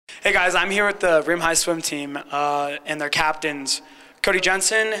Hey guys, I'm here with the Rim High swim team and their captains, Cody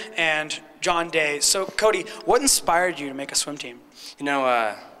Jensen and John Day. So Cody, what inspired you to make a swim team? You know,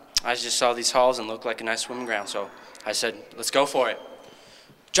 I just saw these halls and looked like a nice swimming ground, so I said, let's go for it.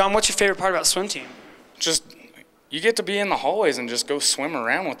 John, what's your favorite part about swim team? Just, you get to be in the hallways and just go swim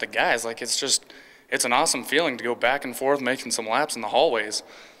around with the guys. Like, it's an awesome feeling to go back and forth making some laps in the hallways.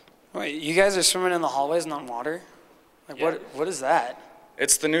 Wait, you guys are swimming in the hallways, not in water? Like, Yeah. what is that?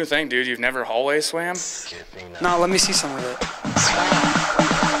 It's the new thing, dude. You've never hallway swam? No, let me see some of it.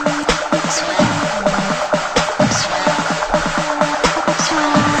 Swim.